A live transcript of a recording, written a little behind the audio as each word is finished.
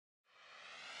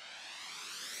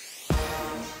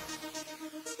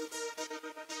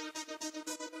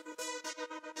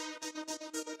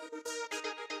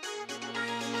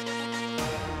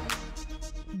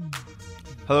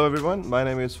Hello everyone, my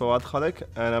name is Fawad Khaliq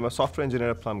and I'm a software engineer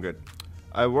at PLUMgrid.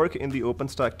 I work in the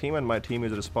OpenStack team and my team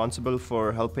is responsible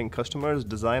for helping customers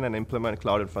design and implement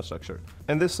cloud infrastructure.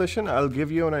 In this session, I'll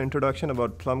give you an introduction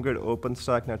about PLUMgrid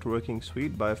OpenStack Networking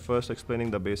Suite by first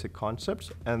explaining the basic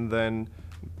concepts and then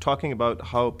talking about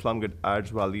how PLUMgrid adds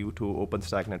value to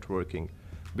OpenStack networking.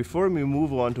 Before we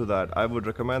move on to that, I would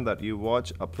recommend that you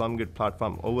watch a PLUMgrid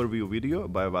platform overview video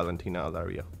by Valentina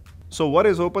Alaria. So what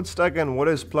is OpenStack and what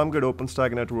is PLUMgrid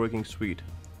OpenStack Networking Suite?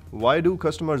 Why do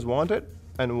customers want it?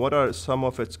 And what are some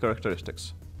of its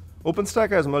characteristics? OpenStack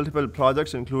has multiple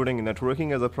projects including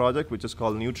networking as a project which is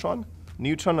called Neutron.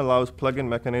 Neutron allows plugin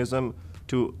mechanism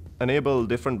to enable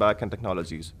different backend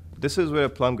technologies. This is where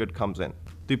PLUMgrid comes in.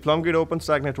 The PLUMgrid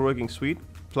OpenStack Networking Suite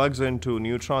plugs into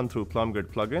Neutron through PLUMgrid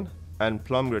plugin, and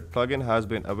PLUMgrid plugin has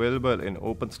been available in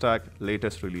OpenStack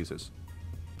latest releases.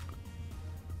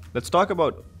 Let's talk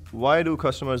about why do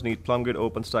customers need PLUMgrid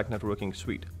OpenStack Networking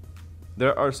Suite?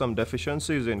 There are some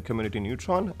deficiencies in Community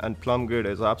Neutron, and PLUMgrid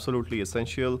is absolutely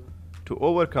essential to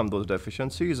overcome those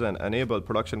deficiencies and enable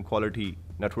production quality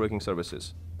networking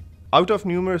services. Out of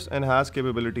numerous enhanced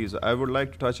capabilities, I would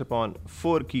like to touch upon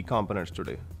 4 key components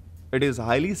today. It is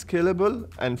highly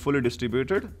scalable and fully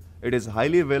distributed. It is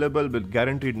highly available with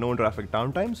guaranteed no traffic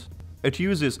downtimes. It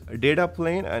uses data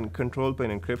plane and control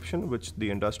plane encryption, which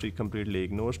the industry completely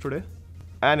ignores today.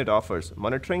 And it offers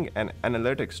monitoring and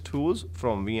analytics tools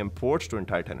from VM ports to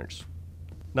entire tenants.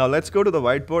 Now let's go to the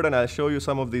whiteboard and I'll show you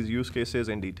some of these use cases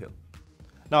in detail.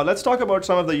 Now let's talk about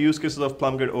some of the use cases of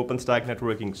PLUMgrid OpenStack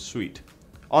Networking Suite.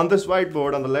 On this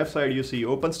whiteboard, on the left side, you see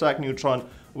OpenStack Neutron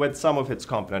with some of its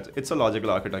components. It's a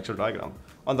logical architecture diagram.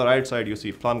 On the right side, you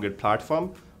see PLUMgrid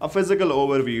platform, a physical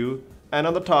overview, and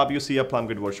on the top, you see a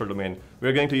PLUMgrid virtual domain.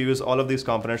 We're going to use all of these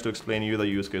components to explain you the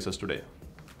use cases today.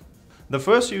 The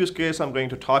first use case I'm going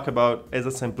to talk about is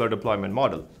a simpler deployment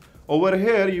model. Over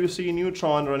here, you see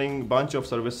Neutron running a bunch of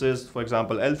services, for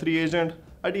example, L3 agent,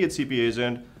 a DHCP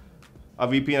agent, a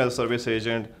VPN as a service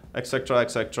agent,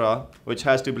 etc., which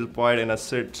has to be deployed in a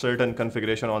certain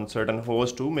configuration on certain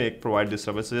hosts to provide these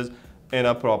services in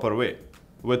a proper way.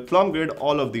 With PLUMgrid,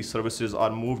 all of these services are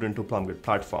moved into PLUMgrid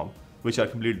platform, which are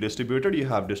completely distributed. You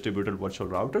have distributed virtual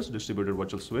routers, distributed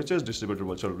virtual switches, distributed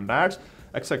virtual NATs,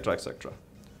 etc.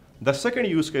 The second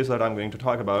use case that I'm going to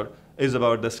talk about is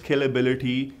about the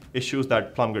scalability issues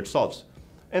that PLUMgrid solves.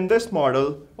 In this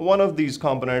model, one of these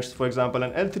components, for example,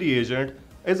 an L3 agent,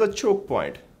 is a choke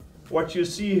point. What you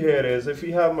see here is if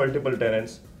you have multiple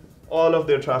tenants, all of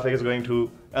their traffic is going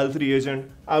to L3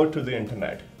 agent out to the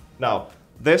internet. Now,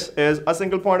 this is a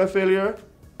single point of failure,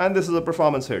 and this is a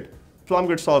performance hit.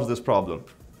 PLUMgrid solves this problem.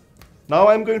 Now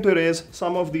I'm going to raise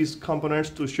some of these components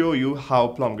to show you how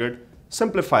PLUMgrid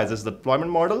simplifies this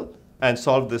deployment model and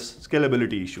solve this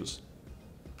scalability issues.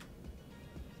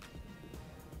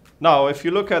 Now, if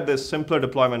you look at this simpler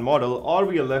deployment model, all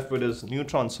we are left with is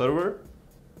Neutron server,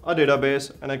 a database,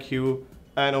 and a queue,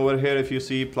 and over here if you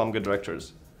see PLUMgrid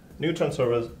directors. Neutron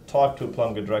servers talk to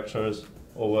PLUMgrid directors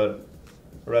over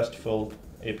RESTful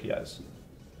APIs.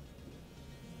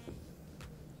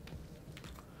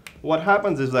 What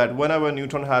happens is that whenever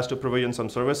Neutron has to provision some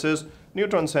services,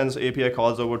 Neutron sends API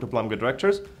calls over to PLUMgrid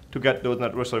directors to get those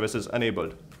network services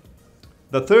enabled.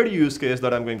 The third use case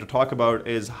that I'm going to talk about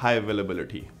is high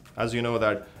availability. As you know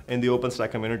that in the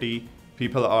OpenStack community,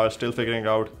 people are still figuring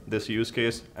out this use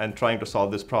case and trying to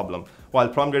solve this problem, while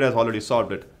PLUMgrid has already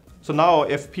solved it. So now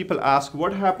if people ask,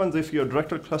 what happens if your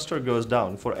director cluster goes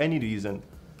down for any reason?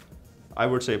 I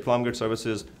would say PLUMgrid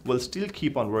services will still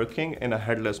keep on working in a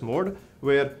headless mode,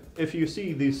 where if you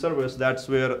see the service, that's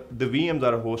where the VMs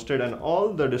are hosted and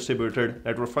all the distributed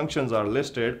network functions are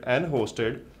listed and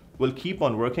hosted, will keep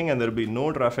on working and there will be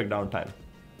no traffic downtime.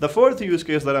 The fourth use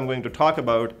case that I'm going to talk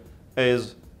about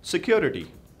is security.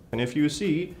 And if you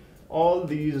see, all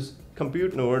these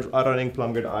compute nodes are running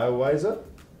PLUMgrid IOvisor,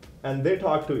 and they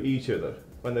talk to each other.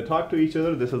 When they talk to each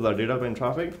other, this is the data plane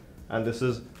traffic, and this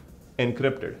is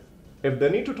encrypted. If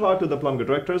they need to talk to the PLUMgrid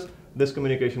directors, this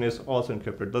communication is also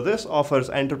encrypted. So this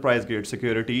offers enterprise-grade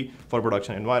security for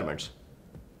production environments.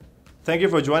 Thank you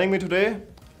for joining me today.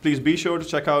 Please be sure to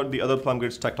check out the other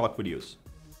PLUMgrid Tech Talk videos.